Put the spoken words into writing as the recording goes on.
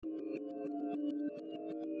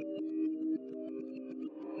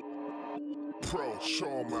Pro, show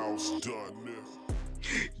 'em how it's done, nigga.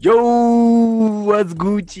 Yo, what's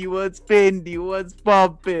Gucci? What's Fendi? What's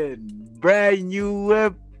poppin'? Brand new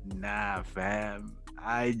whip? Nah, fam.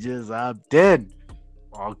 I just hopped in.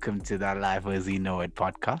 Welcome to the Life as You Know It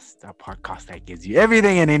podcast, a podcast that gives you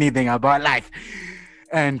everything and anything about life.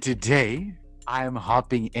 And today, I'm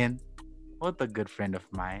hopping in with a good friend of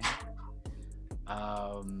mine.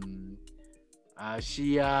 Um,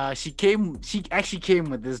 she actually came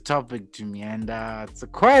with this topic to me, and it's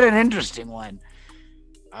quite an interesting one.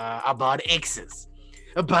 About exes,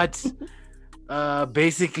 but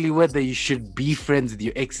basically whether you should be friends with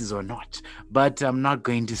your exes or not. But I'm not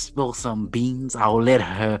going to spill some beans. I'll let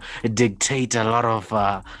her dictate a lot of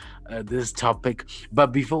this topic. But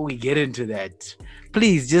before we get into that,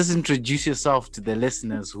 please just introduce yourself to the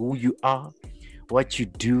listeners, who you are, what you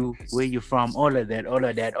do, where you're from, all of that, all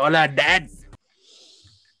of that, all of that.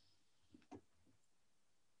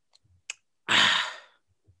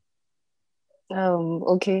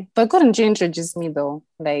 Okay. But couldn't you introduce me though?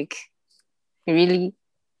 Like, really?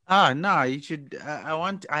 No, you should.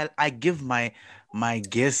 I give my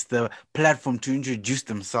guests the platform to introduce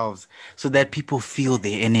themselves so that people feel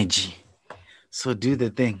their energy. So do the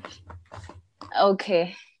thing.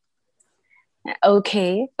 Okay.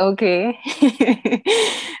 Okay.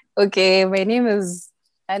 Okay. My name is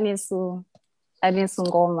Anesu. Anesu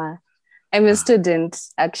Ngoma. I'm a student,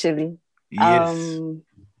 actually. Yes.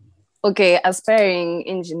 Okay, aspiring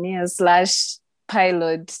engineer slash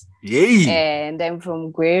pilot. Yay. And I'm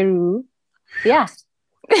from Gweru. Yeah.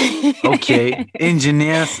 Okay.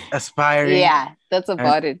 Engineers aspiring. Yeah, that's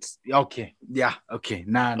about it. Okay. Yeah. Okay.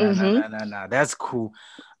 Nah. That's cool.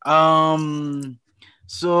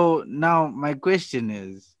 So now my question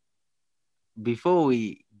is, before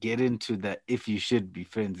we get into the if you should be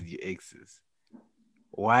friends with your exes,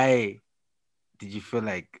 why did you feel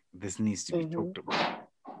like this needs to be talked about?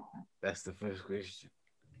 That's the first question.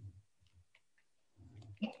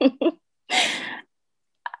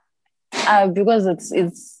 Because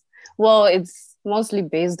it's mostly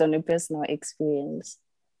based on a personal experience.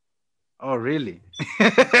 Oh, really?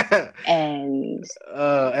 And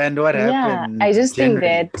what happened? I just generally?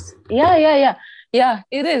 think that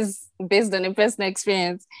it is based on a personal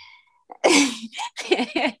experience.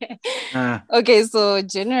 Okay, so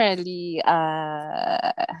generally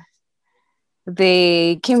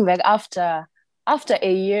they came back after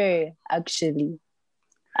a year, actually,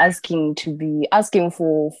 asking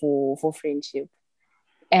for friendship,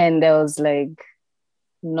 and I was like,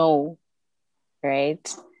 no,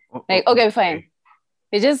 right? Like, okay, fine.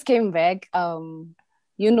 They just came back.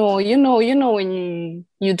 You know when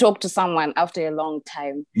you talk to someone after a long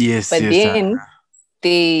time. Yes. But then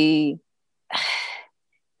they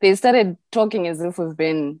started talking as if we've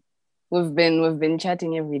been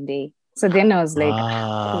chatting every day. So then I was like, cool,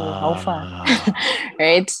 how far?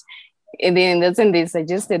 Right? And then that's when they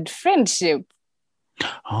suggested friendship.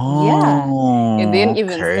 Oh, yeah. And then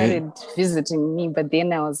even started visiting me. But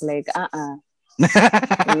then I was like,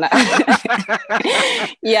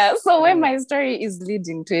 yeah. So where my story is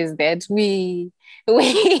leading to is that we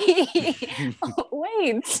wait.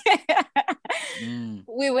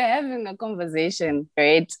 We were having a conversation,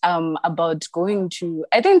 right? About going to,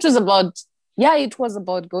 I think it was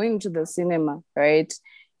about going to the cinema, right?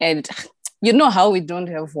 And you know how we don't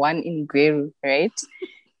have one in Gweru, right?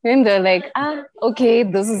 And they're like, okay,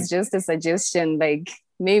 this is just a suggestion. Like,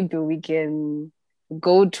 maybe we can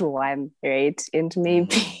go to one, right? And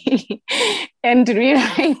maybe and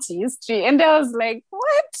rewrite history. And I was like,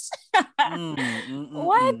 what?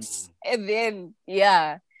 What? And then,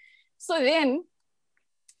 yeah. So then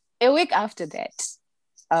a week after that,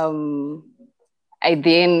 I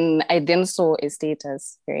then saw a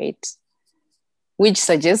status, right? Which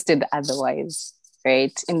suggested otherwise,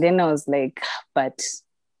 right? And then I was like, but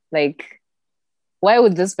like, why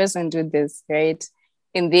would this person do this, right?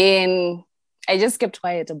 And then I just kept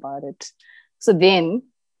quiet about it. So then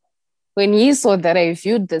when he saw that I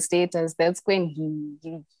viewed the status, that's when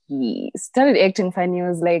he started acting funny. He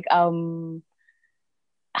was like,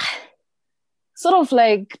 sort of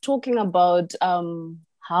like talking about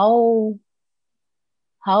how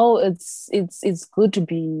it's good to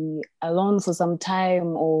be alone for some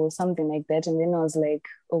time or something like that. And then I was like,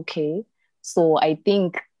 okay, so I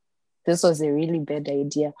think this was a really bad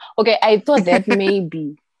idea. Okay, I thought that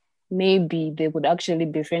maybe they would actually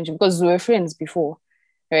be friends because we were friends before,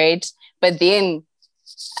 right? But then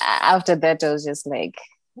after that, I was just like,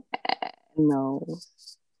 no.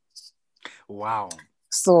 Wow.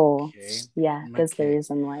 So that's the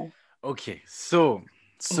reason why. Okay, so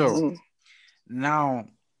now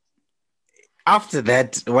After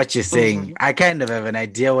that, what you're saying, Mhm. I kind of have an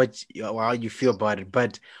idea how you feel about it.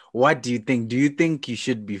 But what do you think? Do you think you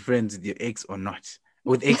should be friends with your ex or not?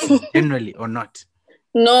 With exes generally or not?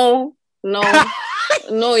 No, no,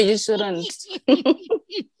 no, you shouldn't.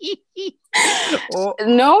 Oh,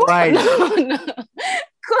 No, why? no, no.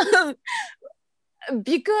 'Cause-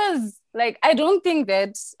 because like I don't think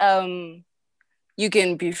that you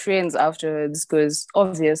can be friends afterwards because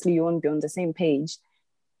obviously you won't be on the same page.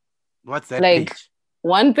 What's that Like page?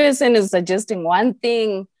 one person is suggesting one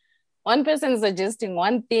person is suggesting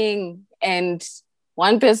one thing, and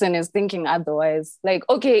one person is thinking otherwise. Like,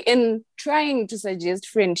 okay, in trying to suggest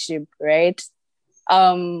friendship, right?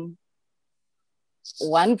 Um,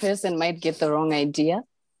 one person might get the wrong idea,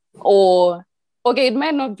 or okay, it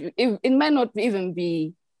might not even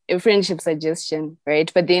be a friendship suggestion,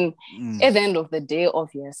 right? But then at the end of the day,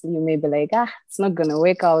 obviously, you may be like, it's not gonna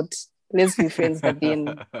work out. Let's be friends, but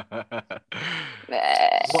then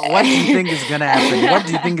What do you think is gonna happen? What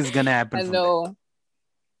do you think is gonna happen I from that? know.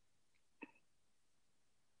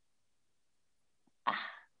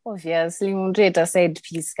 Obviously, umuntu a side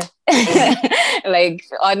piece. Like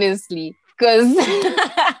honestly, because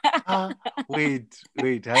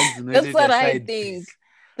Wait, Hans that's noted what a I side think. piece.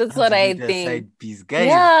 That's Hans what I noted a think. side piece, guys.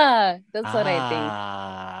 Yeah, that's what I think.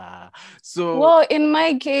 So Well, in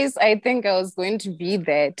my case, I think I was going to be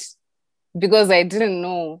that because I didn't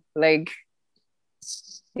know. Like,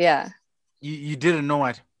 yeah, you didn't know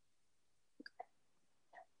what?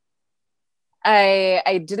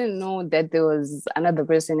 I didn't know that there was another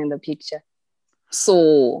person in the picture.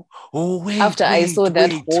 So Oh after I saw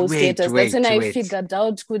that whole status, that's when I wait. figured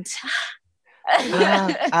out good.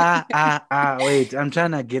 Wait, I'm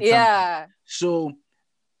trying to get something. Yeah. So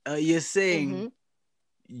you're saying Mm-hmm.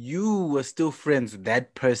 you were still friends with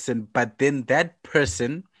that person, but then that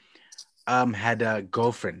person had a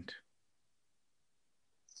girlfriend.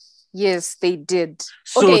 Yes, they did.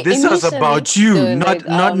 So Okay, this was initially about you, they were like,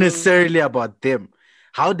 not necessarily about them.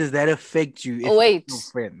 How does that affect you if you're wait, still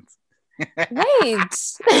friends? wait,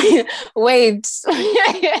 wait.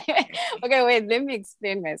 Okay, wait, let me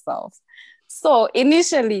explain myself. So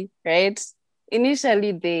initially, right?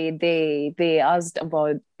 Initially they asked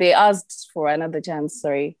for another chance,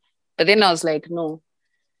 sorry. But then I was like, no.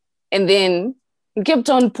 And then he kept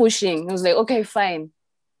on pushing. I was like, okay, fine.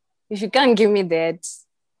 If you can't give me that,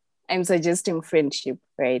 I'm suggesting friendship,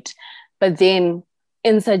 right? But then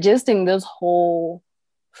in suggesting this whole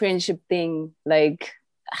friendship thing, like,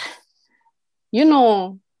 you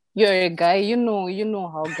know, you're a guy, you know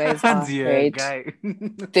how guys Hans, are, you're a right? guy.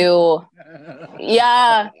 They'll,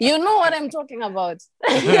 yeah, you know what I'm talking about.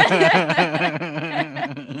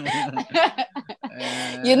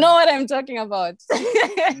 You know what I'm talking about.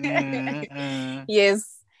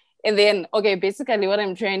 Yes. And then, okay, basically what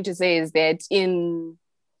I'm trying to say is that in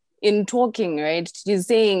talking, right? You're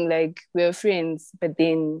saying like we're friends, but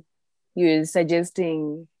then you're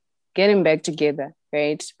suggesting getting back together,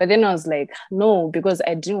 right? But then I was like, no, because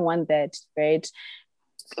I didn't want that, right?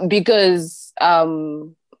 Because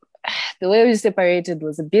the way we separated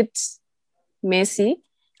was a bit messy,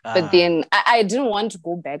 but then I didn't want to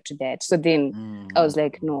go back to that. So then I was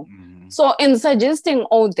like, no. So in suggesting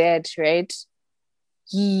all that, right?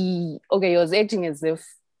 He was acting as if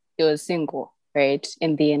he was single, right?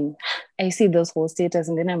 And then I see those whole status,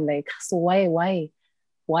 and then I'm like, so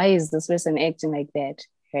why is this person acting like that,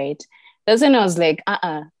 right? That's when I was like,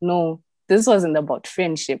 no, this wasn't about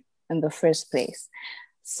friendship in the first place.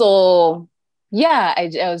 So yeah, I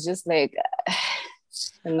was just like,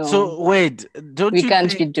 no, So wait, we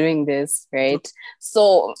can't be doing this, right?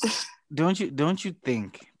 So don't you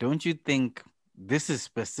think this is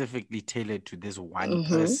specifically tailored to this one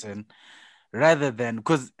person rather than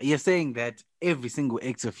because you're saying that every single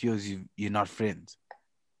ex of yours you're not friends?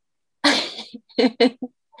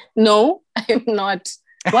 no, I'm not.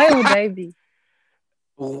 Why would I be?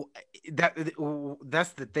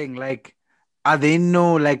 That's the thing. Like, are they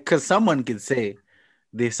no like? Because someone can say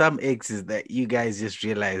there's some exes that you guys just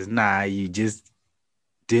realize, nah, you just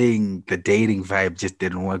doing the dating vibe just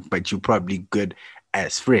didn't work, but you're probably good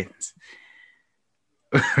as friends.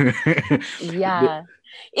 Yeah,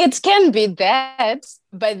 it can be that,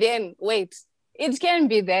 but then wait, it can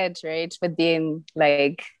be that, right? But then,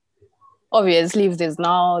 like, obviously, if there's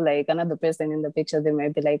now like another person in the picture, they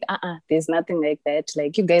might be like, there's nothing like that.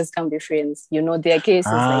 Like, you guys can be friends. You know, there are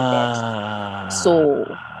cases like that. So,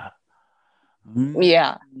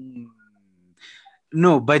 yeah,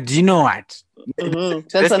 No, but do you know what?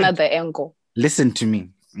 that's Listen, another angle. listen to me.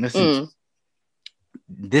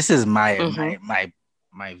 This is my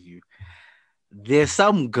view. There's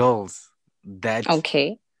some girls that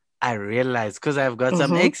Okay. I realized because I've got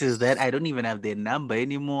some Mm-hmm. exes that I don't even have their number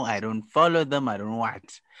anymore. I don't follow them. I don't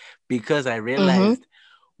what. Because I Mm-hmm. realized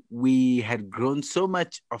we had grown so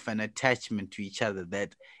much of an attachment to each other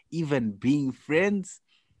that even being friends,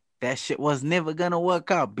 that shit was never gonna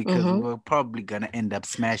work out because we Mm-hmm. were probably gonna end up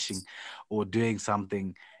smashing or doing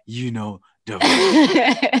something, diverse.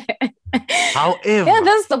 Yeah, However,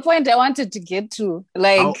 that's the point I wanted to get to.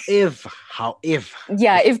 Like, however,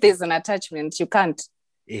 yeah, if there's an attachment, you can't.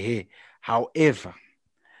 eh, however,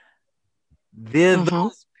 there are Mm-hmm.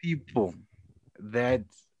 those people that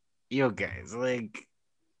you guys like.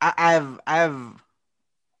 I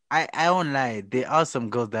won't lie. There are some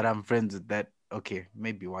girls that I'm friends with that. Okay,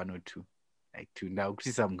 maybe one or two, like two. Now,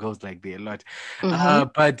 see some girls like they a lot, Mm-hmm.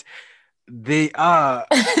 but they are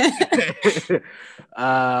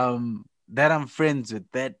that I'm friends with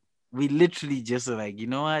that we literally just are like, you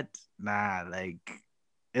know what? Nah, like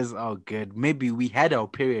it's all good. Maybe we had our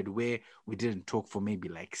period where we didn't talk for maybe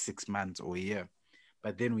like 6 months or a year,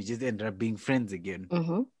 but then we just ended up being friends again.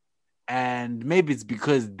 Mm-hmm. And maybe it's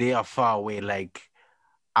because they are far away. Like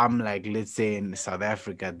I'm like, let's say in South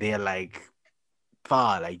Africa, they're like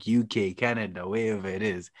far, like UK, Canada, wherever it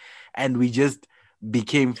is. And we just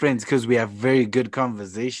became friends because we have very good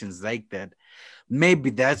conversations like that. Maybe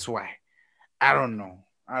that's why. I don't know.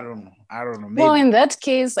 I don't know. Well, Maybe. in that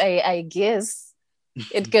case, I guess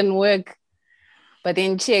it can work. But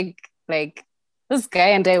then check, like, this guy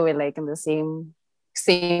and I were like in the same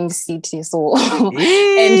city. So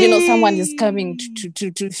and someone is coming Hey.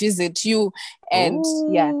 to visit you. And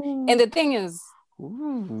yeah. And Oh. the thing is,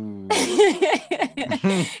 Ooh.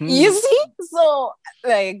 you see, so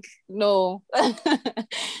like no.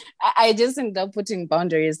 I just ended up putting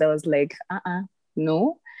boundaries. I was like,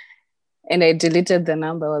 no. And I deleted the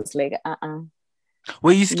number. I was like,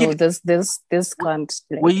 Were you no, scared? this can't,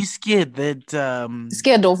 Were like, you scared that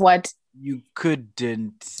scared of what? you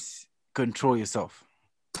couldn't control yourself?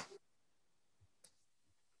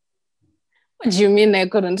 What do you mean I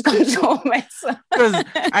couldn't control myself? Because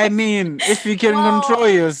I mean, if you can Well, control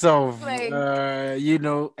yourself, like,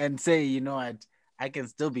 and say, I can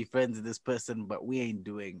still be friends with this person, but we ain't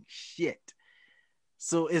doing shit.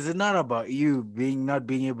 So is it not about you not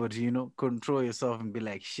being able to, control yourself and be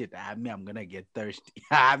like, shit, I'm gonna get thirsty.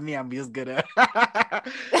 I'm just gonna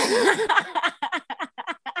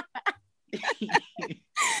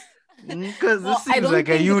because this well, I seems don't like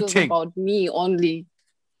a think it you was thing. about me only.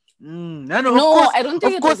 No, No, I don't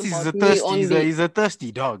think of it was course, he's a about me thirsty. only. He's a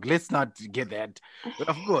thirsty dog. Let's not get that.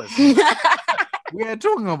 Of course, we are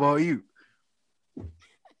talking about you.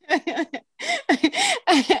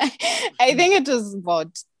 I think it was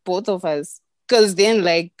about both of us. Because then,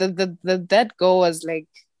 like, that girl was like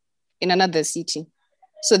in another city.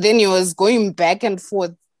 So then he was going back and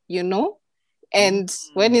forth, you know? And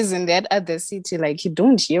when Mm. he's in that other city, like, you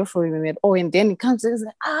don't hear from him at all. And then he comes and he's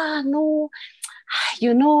like, no,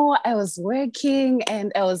 I was working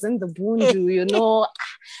and I was in the bundu,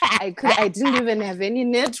 I didn't even have any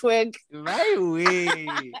network. My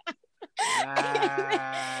way.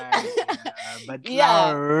 But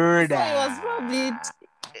Yeah. So it was probably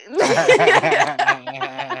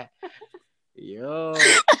Laura. Yo,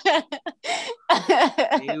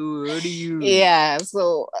 what do you? yeah.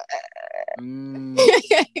 So Mm,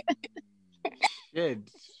 shit,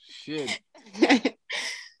 shit.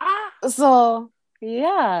 Ah. so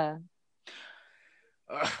yeah.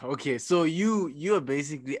 Okay, so you're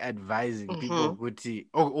basically advising people Mm-hmm. Guti,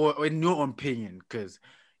 or in your opinion, because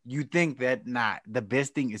you think that the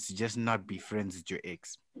best thing is to just not be friends with your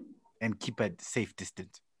ex and keep a safe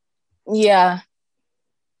distance. Yeah.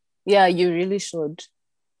 Yeah, you really should.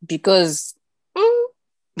 Because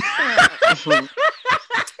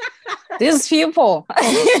these people.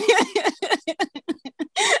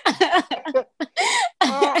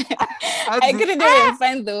 I couldn't even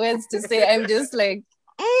find the words to say. I'm just like,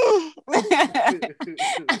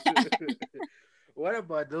 What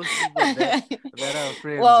about those people that are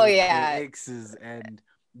friends well, with their yeah. exes and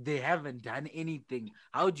they haven't done anything?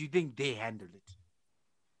 How do you think they handle it?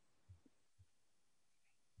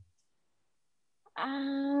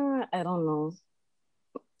 I don't know.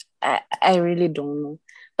 I really don't know.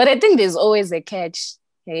 But I think there's always a catch.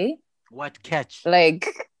 Hey, What catch? like,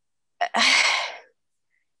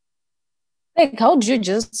 like, how do you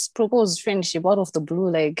just propose friendship out of the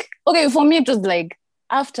blue? Like, okay, for me, it was like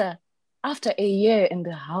after after a year and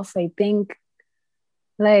a half, I think.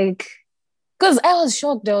 Like, because I was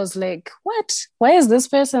shocked. I was like, what? Why is this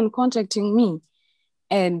person contacting me?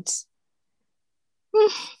 And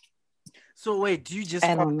So wait, do you just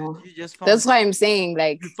I found don't it? know. You just found That's it? why I'm saying,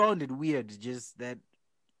 like, You found it weird, just that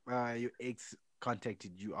your ex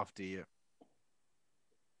contacted you after a year?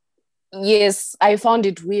 Yes, I found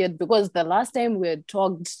it weird because the last time we had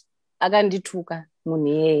talked, akandituka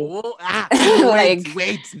mune. Oh, Like,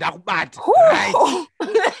 wait, now bad. whew. Right.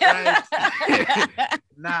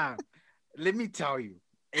 Nah, let me tell you,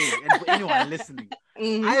 hey, and for anyone listening,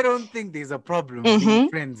 I don't think there's a problem being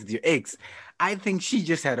friends with your ex. I think she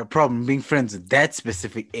just had a problem being friends with that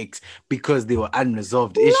specific ex because they were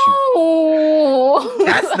unresolved issues. No.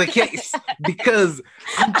 That's the case. Because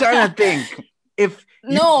I'm trying to think if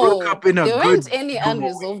you broke No, up in a there good weren't any normal way,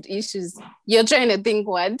 unresolved issues. You're trying to think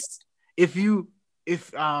what? if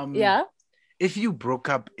Yeah. if you broke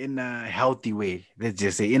up in a healthy way, let's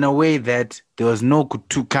just say in a way that there was no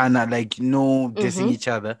kutukana, like no dissing each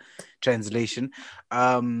other, translation,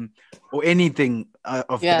 or anything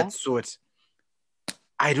of Yeah. that sort,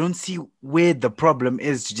 I don't see where the problem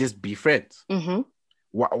is to just be friends.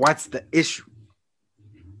 What's the issue?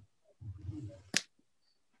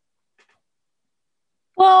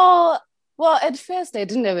 Well, at first I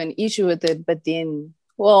didn't have an issue with it, but then,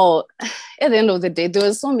 well, at the end of the day, there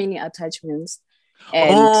were so many attachments.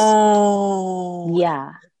 And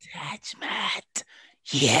yeah. Attachment.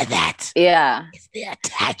 Hear that? Yeah. It's the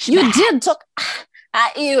attachment. You did talk.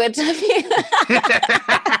 You were talking.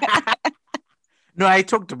 No, I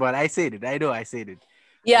talked about it. I said it. I know I said it.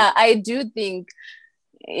 Yeah, I do think,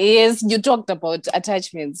 yes, you talked about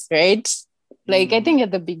attachments, right? Like, I think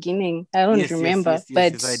at the beginning, I don't remember,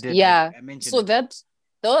 but I did. yeah, I mentioned so it. that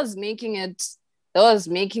was making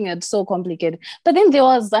it so complicated. But then there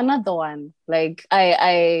was another one, like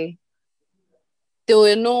there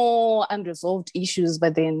were no unresolved issues,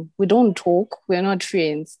 but then we don't talk, we're not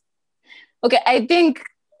friends. Okay, I think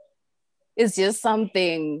it's just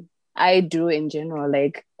something I do in general.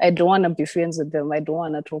 Like, I don't want to be friends with them, I don't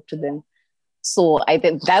want to talk to them. So I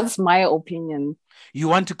think that's my opinion. You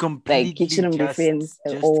want to completely Like, you shouldn't be friends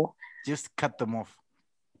at all. Just cut them off.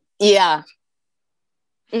 Yeah.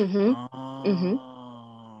 Okay.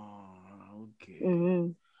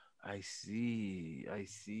 I see.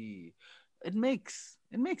 It makes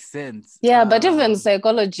sense. Yeah, but even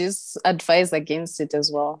psychologists advise against it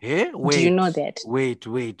as well. Yeah? Do you know that? Wait.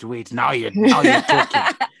 Now you're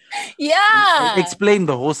talking. Yeah. Explain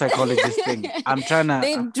the whole psychologist thing. I'm trying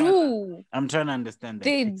to understand that.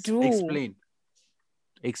 They do.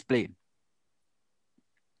 Explain.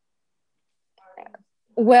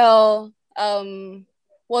 Well,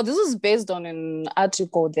 this is based on an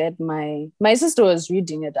article that my sister was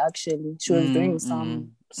reading it. Actually, she was doing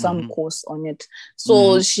some course on it.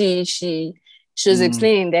 So she was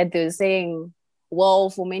explaining that they're saying, well,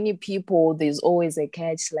 for many people, there's always a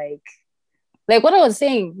catch. Like what I was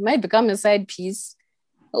saying, might become a side piece,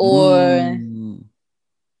 or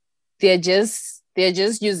they're just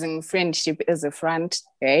using friendship as a front,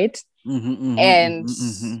 right? And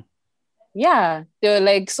yeah, there were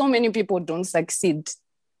like so many people don't succeed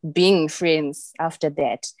being friends after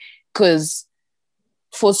that, because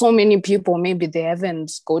for so many people, maybe they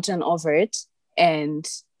haven't gotten over it, and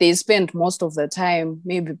they spend most of the time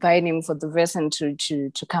maybe pining for the person to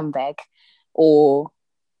come back, or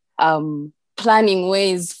planning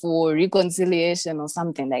ways for reconciliation or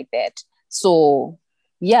something like that. So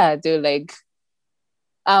yeah, they're like,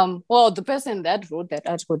 the person that wrote that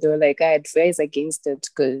article, they were like, I advise against it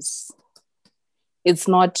because it's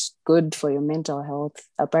not good for your mental health,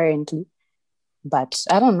 apparently. But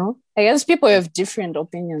I don't know. I guess people have different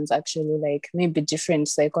opinions, actually, like maybe different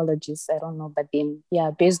psychologists. I don't know. But then,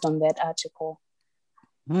 yeah, based on that article.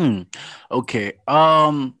 Okay.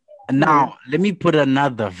 Now, let me put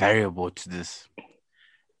another variable to this.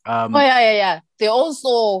 Yeah. They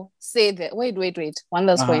also say that, wait. One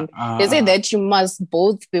last point. They say that you must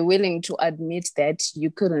both be willing to admit that you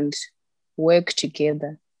couldn't work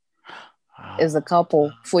together as a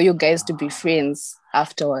couple for you guys to be friends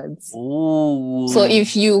afterwards. Ooh. So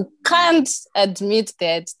if you can't admit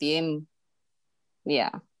that, then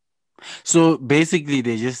yeah. So basically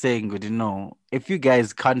they're just saying, good, if you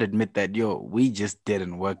guys can't admit that, we just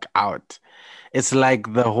didn't work out. It's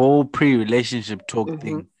like the whole pre-relationship talk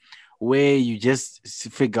thing where you just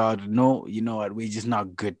figure out, no, you know what, we're just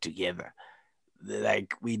not good together.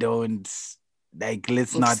 Like, we don't, like,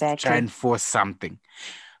 let's not try and force something.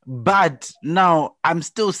 But now I'm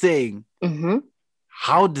still saying,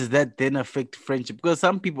 how does that then affect friendship? Because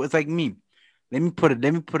some people, it's like me. Let me put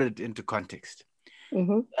it into context.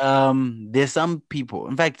 There's some people,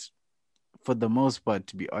 in fact, for the most part,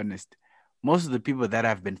 to be honest, most of the people that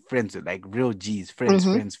I've been friends with, like real G's, friends,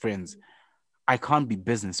 I can't be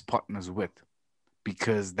business partners with,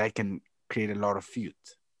 because that can create a lot of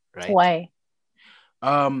feuds, right? Why?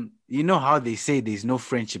 You know how they say there's no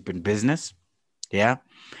friendship in business? Yeah.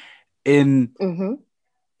 In Mm-hmm.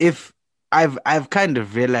 if I've kind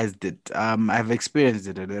of realized it, I've experienced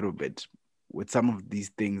it a little bit with some of these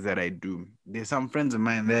things that I do. There's some friends of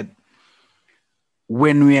mine that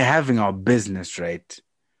when we're having our business, right?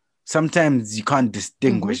 Sometimes you can't Mm-hmm.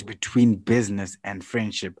 distinguish between business and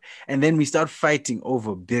friendship. And then we start fighting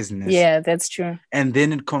over business. Yeah, that's true. And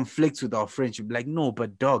then it conflicts with our friendship. Like, no,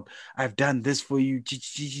 but dog, I've done this for you.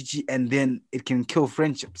 And then it can kill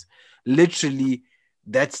friendships. Literally,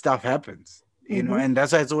 that stuff happens, Mm-hmm. and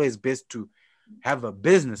that's why it's always best to have a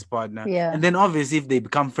business partner. Yeah. And then obviously if they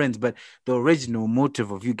become friends, but the original motive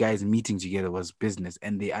of you guys meeting together was business,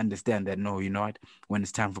 and they understand that, no, you know what, when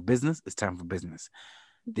it's time for business, it's time for business.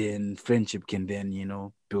 Then friendship can then,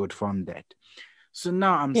 build from that. So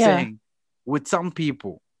now I'm Yeah. saying with some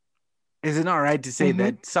people, is it not right to say Mm-hmm.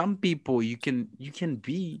 that some people you can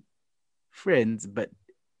be friends, but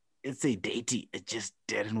let's say dating, it just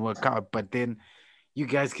didn't work out, but then you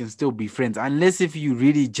guys can still be friends, unless if you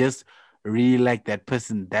really like that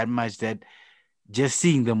person that much that just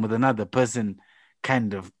seeing them with another person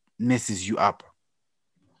kind of messes you up.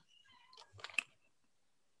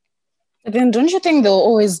 But then don't you think there'll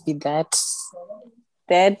always be that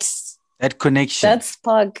That connection. that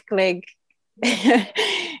spark, like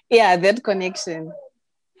yeah, that connection.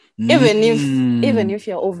 Even if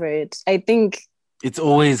you're over it, I think It's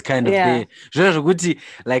always kind of yeah. there.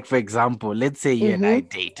 Like for example, let's say you and I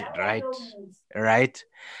dated, right,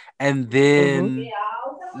 and Mm-hmm. then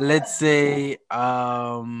let's say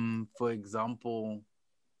for example,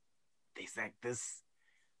 there's like this,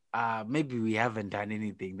 maybe we haven't done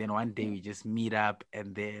anything, then one day we just meet up,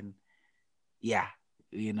 and then yeah,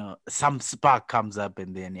 some spark comes up,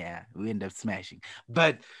 and then yeah, we end up smashing.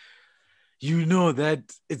 But that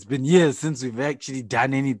it's been years since we've actually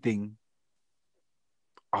done anything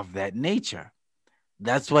of that nature.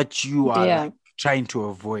 That's what you are Yeah. like trying to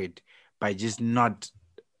avoid by just not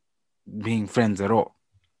being friends at all.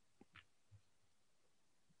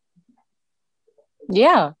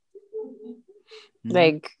 Yeah.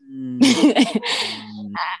 Like Mm.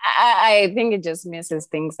 I think it just messes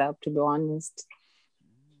things up, to be honest.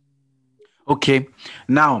 Okay.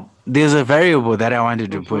 Now there's a variable that I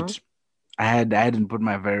wanted to Mm-hmm. put. I hadn't put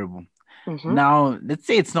my variable. Mm-hmm. Now let's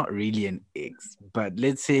say it's not really an X, but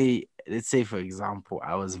let's say for example,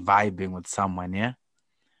 I was vibing with someone, yeah,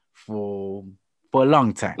 for a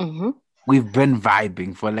long time. Mm-hmm. We've been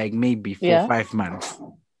vibing for like maybe Yeah. 4 5 months.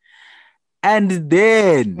 And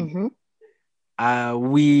then Mm-hmm.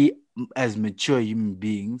 we as mature human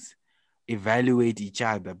beings evaluate each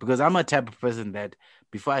other, because I'm a type of person that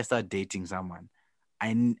before I start dating someone,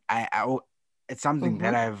 it's something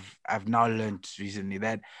Mm-hmm. that I've now learned recently,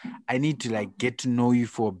 that I need to like get to know you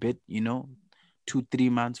for a bit, 2 3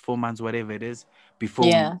 months, 4 months, whatever it is, before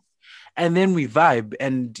Yeah. and then we vibe,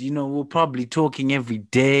 and we're probably talking every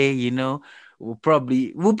day. We're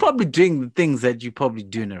probably doing the things that you probably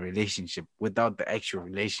do in a relationship without the actual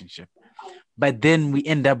relationship, but then we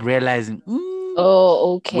end up realizing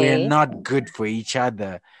Oh, we're okay. not good for each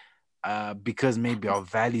other, because maybe our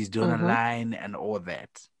values don't Mm-hmm. align and all that,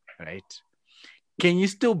 right? Can you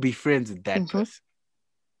still be friends with that Mm-hmm. person,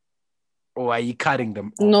 or are you cutting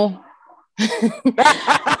them off? No.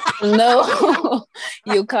 No.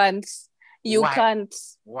 You can't. You Why? can't.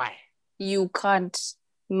 Why? You can't.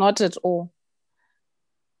 Not at all.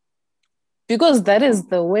 Because that is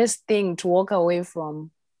the worst thing to walk away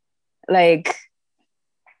from. Like,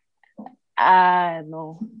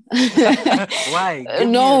 no. Why? Give me a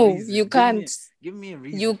No, reason. you can't. Give me a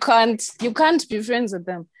reason. You can't be friends with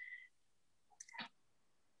them.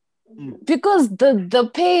 Mm. Because the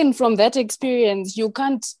pain from that experience, you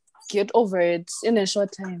can't get over it in a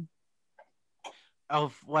short time.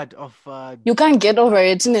 Of what? Of You can't get over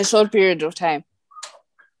it in a short period of time.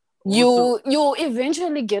 also, You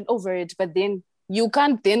eventually get over it, but then you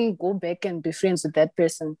can't then go back and be friends with that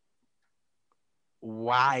person.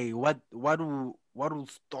 why? What will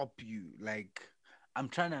stop you? Like, I'm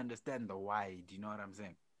trying to understand the why. Do you know what I'm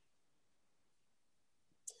saying?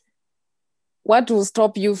 What will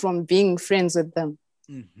stop you from being friends with them?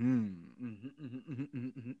 Mm-hmm. Mm-hmm, mm-hmm,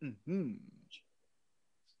 mm-hmm, mm-hmm.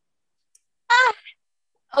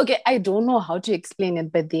 Okay, I don't know how to explain it,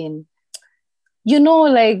 but then,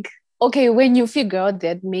 like, okay, when you figure out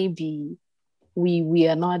that maybe we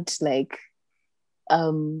are not like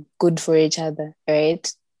good for each other, right?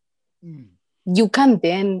 Mm. You can't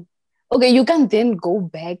then go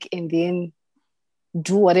back and then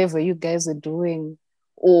do whatever you guys are doing,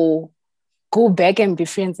 or go back and be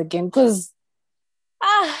friends again, because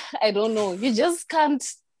I don't know, you just can't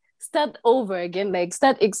start over again, like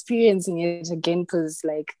start experiencing it again, because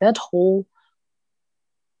like that whole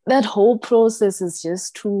that whole process is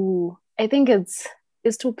just too, I think it's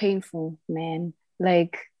too painful, man.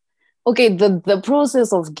 Like, okay, the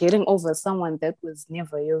process of getting over someone that was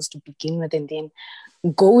never yours to begin with and then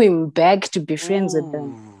going back to be friends with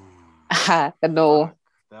them. Ooh, No, fuck,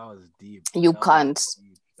 that was deep. you That was can't.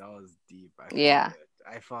 deep. That was deep. I felt Yeah. that.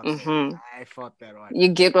 I felt that. Hmm. I felt that one. You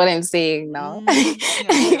get what I'm saying now? I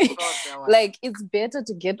felt that one. Like, it's better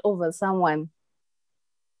to get over someone.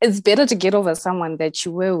 It's better to get over someone that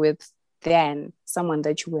you were with than someone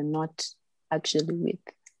that you were not actually with.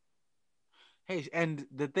 Hey, and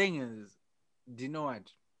the thing is, do you know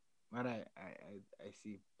what? What I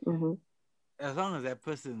see. Mm-hmm. As long as that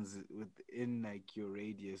person's within like your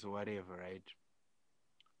radius or whatever, right?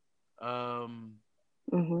 Um,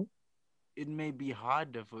 Mm-hmm. it may be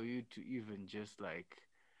harder for you to even just like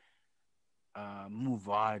move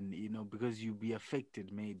on, because you'll be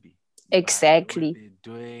affected maybe by what Exactly.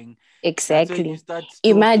 they're doing. That's when you Exactly. start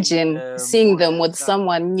stalking Imagine them, seeing all them that with stuff.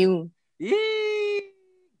 someone new, Yee,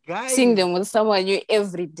 seeing guys, them with someone new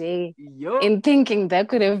every day, yo. and thinking that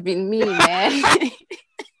could have been me, man.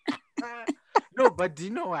 No, but do you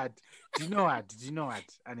know what? Do you know what?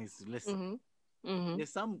 Anesu, listen. Mm-hmm. Mm-hmm.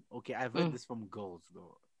 There's some okay. I've heard this from girls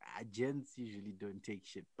though. Gents usually don't take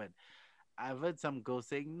shit, but I've heard some girls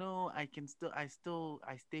saying, "No, I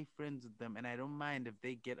stay friends with them, and I don't mind if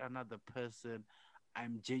they get another person.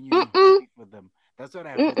 I'm genuinely Mm-mm. happy for them." That's what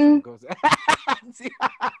I've heard some Mm-mm. girls. See?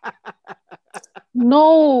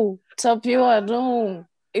 No, Tapiola, no.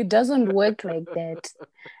 It doesn't work like that.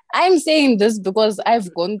 I'm saying this because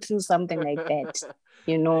I've gone through something like that,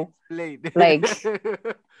 you know, Explain. like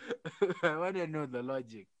I want to know the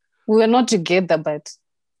logic. we were not together, but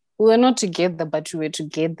we were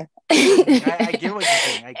together. I get what you're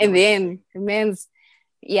saying. I get And what you're then saying.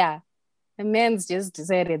 the man's just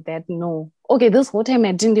decided that no. Okay, this whole time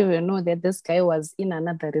I didn't even know that this guy was in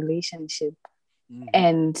another relationship. Mm-hmm.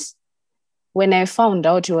 And when I found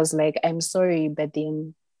out, he was like, I'm sorry, but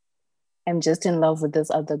then I'm just in love with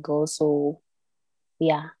this other girl. So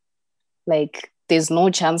yeah, like there's no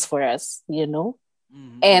chance for us, you know?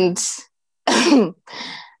 Mm-hmm. And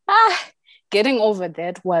getting over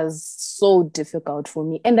that was so difficult for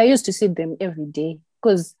me. And I used to see them every day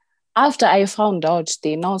because after I found out,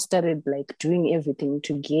 they now started like doing everything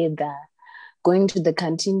together, going to the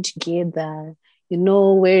canteen together,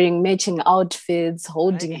 wearing matching outfits,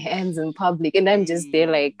 holding Hey, hands in public. And I'm just there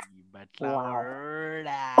hey, like, but wow. Laura.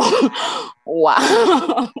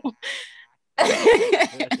 Wow.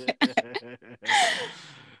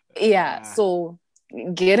 Yeah. Ah, So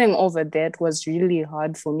getting over that was really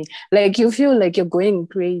hard for me. Like you feel like you're going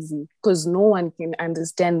crazy because no one can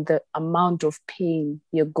understand the amount of pain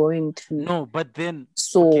you're going through. no, but then okay,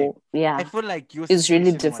 So I yeah, feel like your it's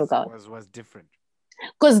really situation was difficult. was different.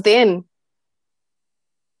 Because then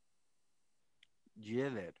Do you hear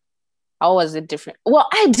that? how was it different? Well,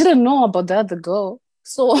 I didn't know about the other girl.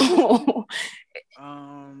 So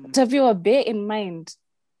Um, Tavio, bear in mind,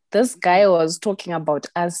 this guy was talking about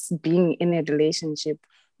us being in a relationship,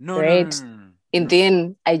 no, no, no, right? no, no, no. And No.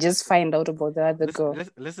 then I just find out about the other Listen, girl.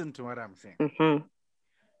 listen, listen to what I'm saying.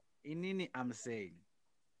 Mm-hmm. Inini, I'm saying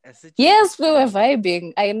a Yes, we situation were where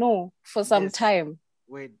vibing. I know for some yes, time.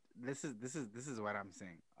 wait, this is what I'm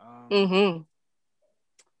saying. Mm-hmm.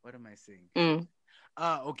 What am I saying? Mm.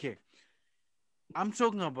 Okay. I'm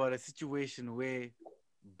talking about a situation where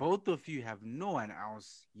both of you have no one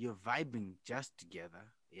else. You're vibing just together,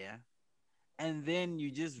 yeah. And then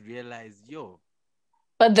you just realize, yo,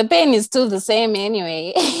 But the pain is still the same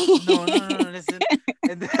anyway. no, no, no, no. Listen,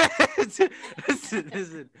 and then,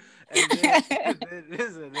 listen, and then,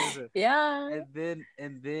 listen, Yeah.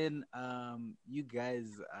 and then, you guys,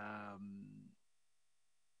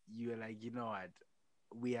 you're like, you know what?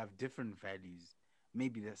 We have different values.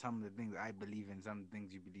 Maybe there's some of the things I believe in, some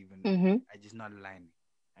things you believe in Mm-hmm. are just not aligning,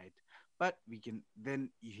 right? But we can then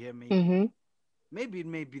you hear Mm-hmm. maybe it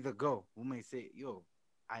may be the girl who may say, yo,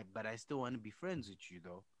 but I still want to be friends with you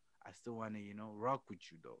though. I still want to, rock with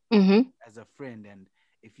you though, Mm-hmm. as a friend. And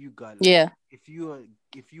if you got like Yeah. if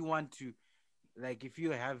you want to like if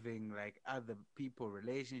you're having like other people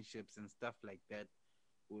relationships and stuff like that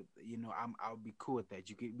with I'll be cool with that.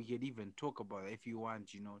 We could even talk about it if you want,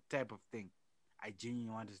 type of thing. I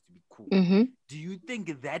genuinely want us to be cool. Mm-hmm. Do you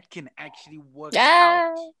think that can actually work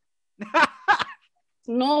out? Ah,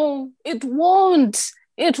 no, it won't.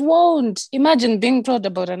 It won't. Imagine being told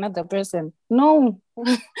about another person. No,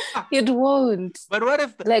 it won't. But what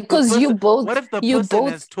if Like, the cause person? What if the you person both.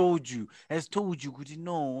 has told you? Could you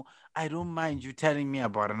know? I don't mind you telling me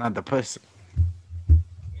about another person.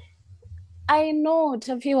 I know,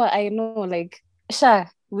 Tafiwa. I know. Like, Sha,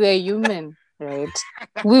 we're human. right?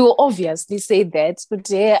 We will obviously say that, but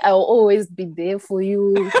yeah, I'll always be there for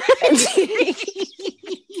you.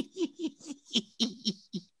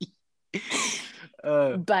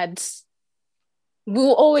 But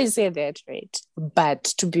we'll always say that, right? But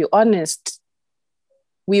to be honest,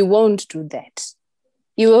 we won't do that.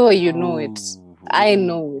 You know it. I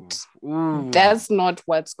know it. That's not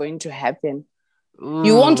what's going to happen.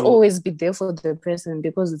 You won't always be there for the person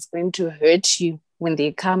because it's going to hurt you when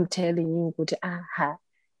they come telling you,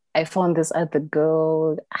 I found this other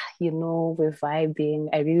girl, we're vibing.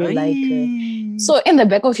 I really like her. So in the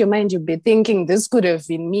back of your mind, you'll be thinking this could have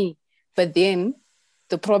been me. But then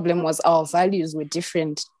the problem was our values were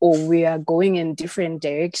different, or we are going in different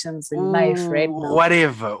directions in life right now.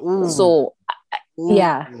 Whatever. So,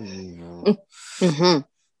 yeah. Mm-hmm.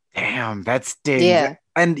 Damn, that stings. Yeah.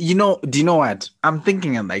 And do you know what? I'm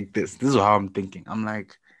thinking like this. This is how I'm thinking. I'm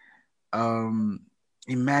like,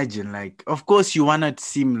 imagine, like, of course you want to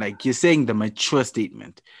seem like you're saying the mature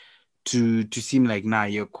statement to seem like, nah,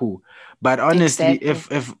 you're cool. But honestly,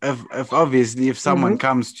 exactly. if obviously if someone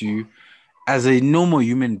comes to you as a normal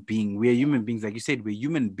human being, we're human beings, like you said, we're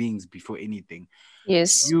human beings before anything.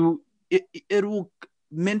 Yes. It will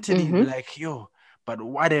mentally be like, yo, but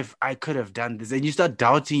what if I could have done this? And you start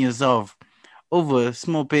doubting yourself over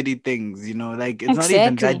small petty things, like it's not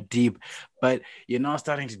even that deep, but you're now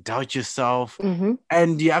starting to doubt yourself,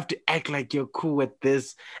 and you have to act like you're cool with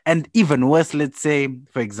this. And even worse, let's say,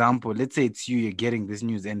 for example, it's you're getting this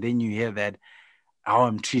news, and then you hear that how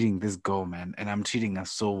I'm treating this girl, man, and I'm treating her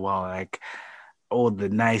so well, like all the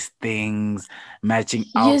nice things, matching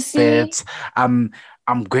outfits.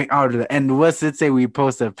 I'm going out of and worse, let's say we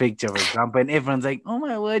post a picture, for example, and everyone's like, oh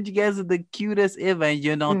my word, you guys are the cutest ever, and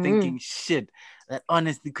you're not thinking shit. That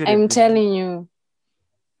honestly could have been. I'm telling you.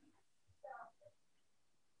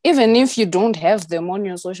 Even if you don't have them on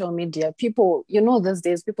your social media, people, these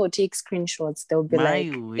days, people take screenshots. They'll be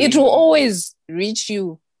it will always reach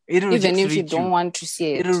you. Even if you don't want to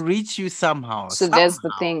see it. It'll reach you somehow. So that's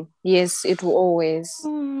the thing. Yes, it will always.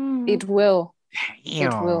 It will.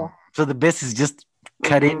 Damn. It will. So the best is just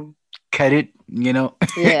cut it,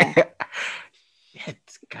 Yeah. Shit,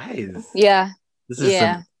 guys. Yeah. This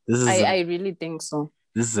is I really think so.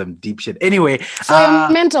 This is some deep shit. Anyway, for your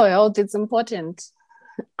mental health, it's important.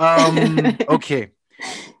 Okay.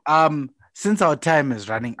 Since our time is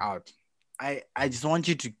running out, I just want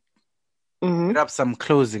you to put up some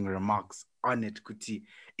closing remarks on it, Kuti.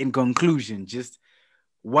 In conclusion, just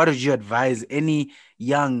what would you advise any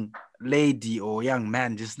young lady or young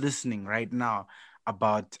man just listening right now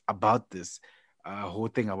about this whole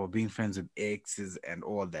thing about being friends with exes and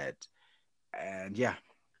all that? And yeah.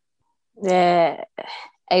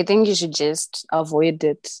 I think you should just avoid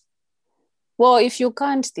it. Well, if you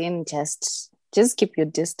can't, then just keep your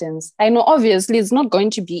distance. I know obviously it's not going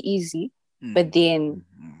to be easy, but then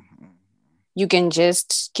you can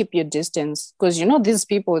just keep your distance, because these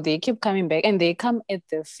people, they keep coming back and they come at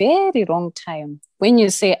the very wrong time. When you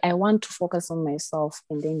say, I want to focus on myself,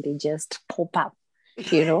 and then they just pop up,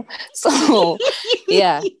 So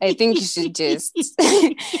yeah, I think you should just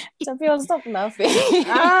stop laughing.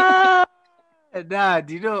 Nah,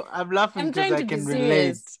 I'm laughing because I can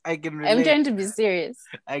relate. I'm trying to be serious.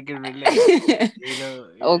 I can relate.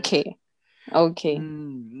 Okay. All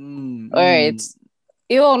right.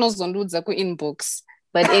 You almost don't do the inbox,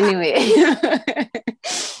 but anyway.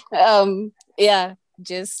 Yeah,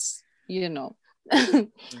 just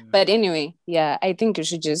But anyway, yeah, I think you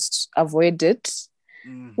should just avoid it.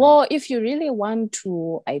 Well, if you really want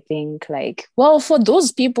to, I think for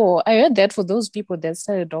those people, I heard that for those people that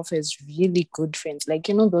started off as really good friends,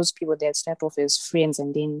 those people that start off as friends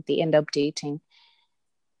and then they end up dating.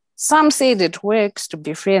 Some say it works to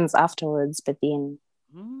be friends afterwards, but then,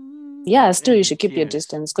 still you should keep your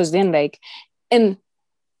distance, because then in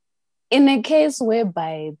a case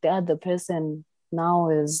whereby the other person now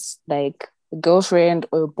is girlfriend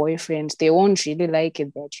or boyfriend, they won't really like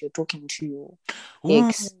it that you're talking to your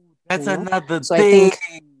ex. That's another so thing. I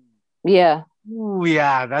think, yeah. Ooh,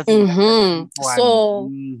 yeah, that's one.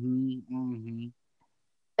 So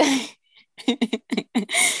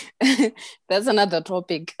that's another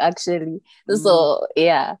topic, actually. So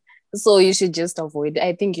yeah. So you should just avoid.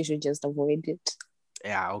 I think you should just avoid it.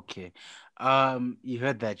 Yeah, okay. You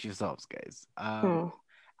heard that yourselves, guys.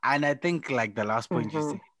 And I think the last point you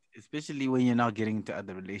said, especially when you're now getting into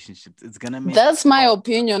other relationships, it's gonna make. That's my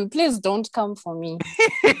opinion. Please don't come for me.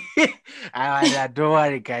 Don't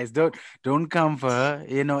worry, guys. Don't come for her.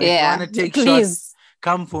 If you want to take shots,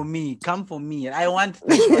 come for me. Come for me. I want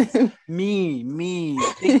the shots. me.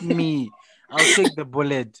 Take me. I'll take the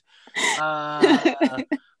bullet.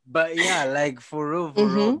 But yeah, like for real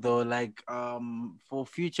Mm-hmm. though, like for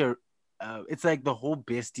future, it's like the whole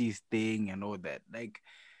besties thing and all that. Like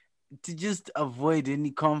to just avoid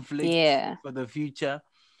any conflict Yeah. for the future.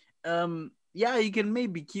 Yeah, you can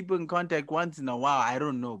maybe keep in contact once in a while. I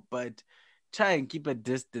don't know, but try and keep a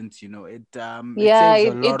distance. It Yeah, saves a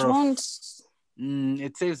it, lot it of won't.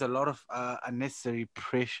 it saves a lot of unnecessary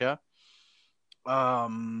pressure.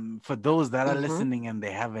 For those that are Mm-hmm. listening and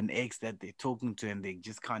they have an ex that they're talking to and they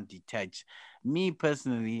just can't detach. Me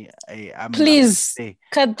personally, I'm gonna Please say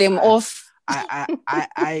cut them I, off.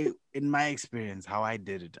 in my experience, how I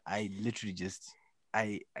did it, I literally just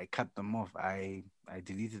I cut them off. I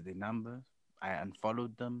deleted the number. I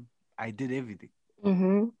unfollowed them. I did everything, Mm-hmm.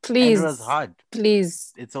 and it was Please, hard.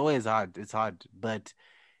 please. It's always hard. It's hard, but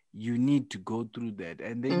you need to go through that,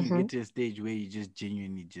 and then you Mm-hmm. get to a stage where you just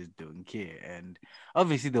genuinely just don't care. And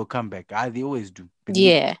obviously, they'll come back. They always do. Believe me.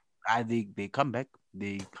 Yeah. They come back.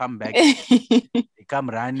 They come back. They come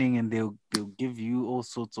running, and they'll give you all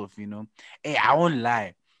sorts of. Hey, I won't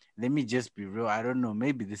lie. Let me just be real. I don't know.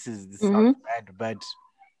 Maybe this sounds Mm-hmm. bad, but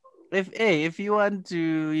if you want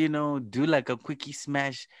to do like a quickie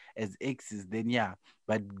smash as exes, then yeah.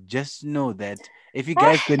 But just know that if you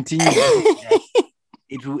guys continue doing that,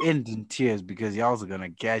 it will end in tears because y'all's gonna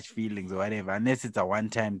catch feelings or whatever, unless it's a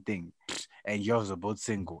one-time thing and yours are both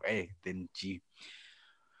single. Hey, then gee.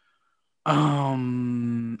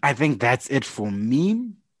 I think that's it for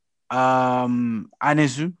me.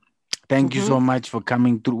 Anesu, thank you Mm-hmm. so much for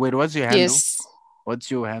coming through. Wait, what's your handle? Yes. What's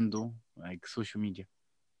your handle? Like social media?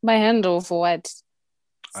 My handle for what?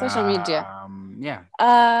 Social media. Yeah.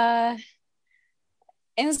 Uh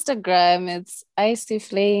Instagram, it's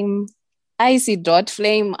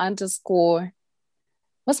icy.flame underscore.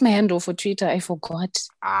 What's my handle for Twitter? I forgot.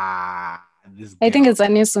 This I think girl. it's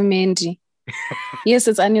Anesu Mendy. Yes,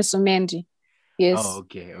 it's Anesu Mendy. Oh, Yes.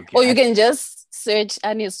 okay, okay. Or you can just search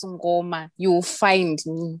Anesu Ngoma. You'll find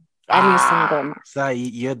me. Anesu Ngoma. So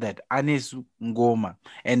you hear that? Anesu Ngoma.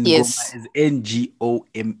 And Ngoma Yes. is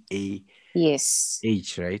Ngomah, Yes.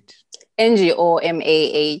 right? Ngomah.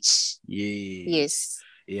 Yeah. Yes.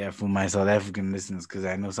 Yeah, for my South African listeners, because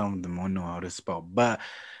I know some of them won't know how to spell. But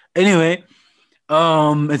anyway,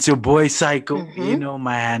 it's your boy Psycho. You Mm-hmm. know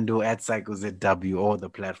my handle at PsychoZW, all the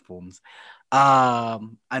platforms.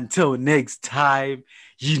 Until next time,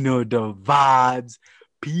 you know the vibes.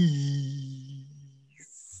 Peace.